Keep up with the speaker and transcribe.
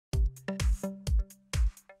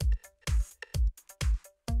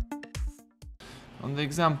On the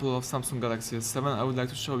example of Samsung Galaxy S7, I would like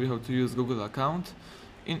to show you how to use Google account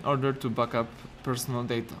in order to backup personal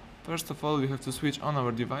data. First of all, we have to switch on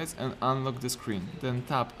our device and unlock the screen. Then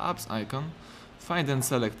tap Apps icon, find and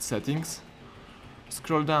select Settings,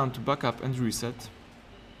 scroll down to Backup and Reset.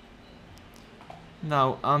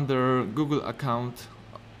 Now under Google account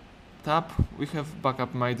tab, we have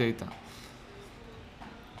Backup My Data.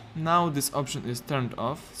 Now this option is turned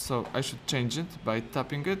off, so I should change it by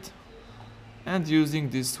tapping it and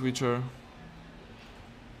using this switcher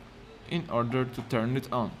in order to turn it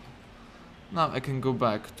on. Now I can go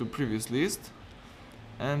back to previous list,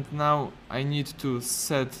 and now I need to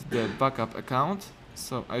set the backup account,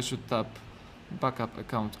 so I should tap backup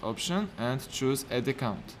account option and choose add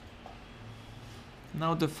account.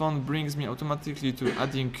 Now the phone brings me automatically to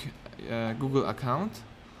adding Google account.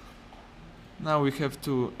 Now we have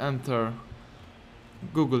to enter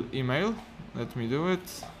Google email. Let me do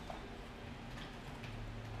it.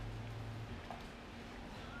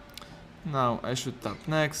 Now I should tap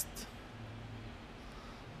next,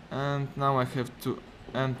 and now I have to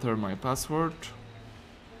enter my password.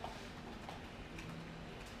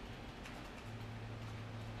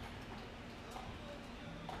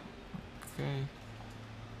 Okay.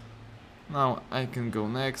 Now I can go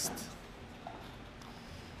next,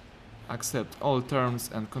 accept all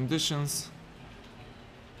terms and conditions,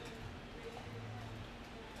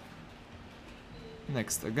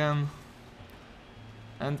 next again,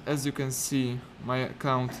 and as you can see, my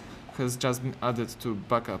account has just been added to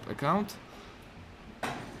backup account,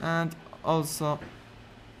 and also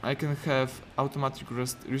I can have automatic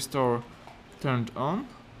restore turned on,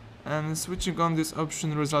 and switching on this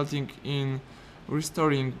option resulting in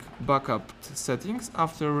restoring backup settings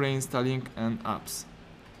after reinstalling an apps.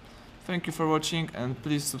 Thank you for watching, and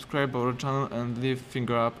please subscribe our channel and leave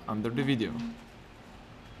finger up under the video.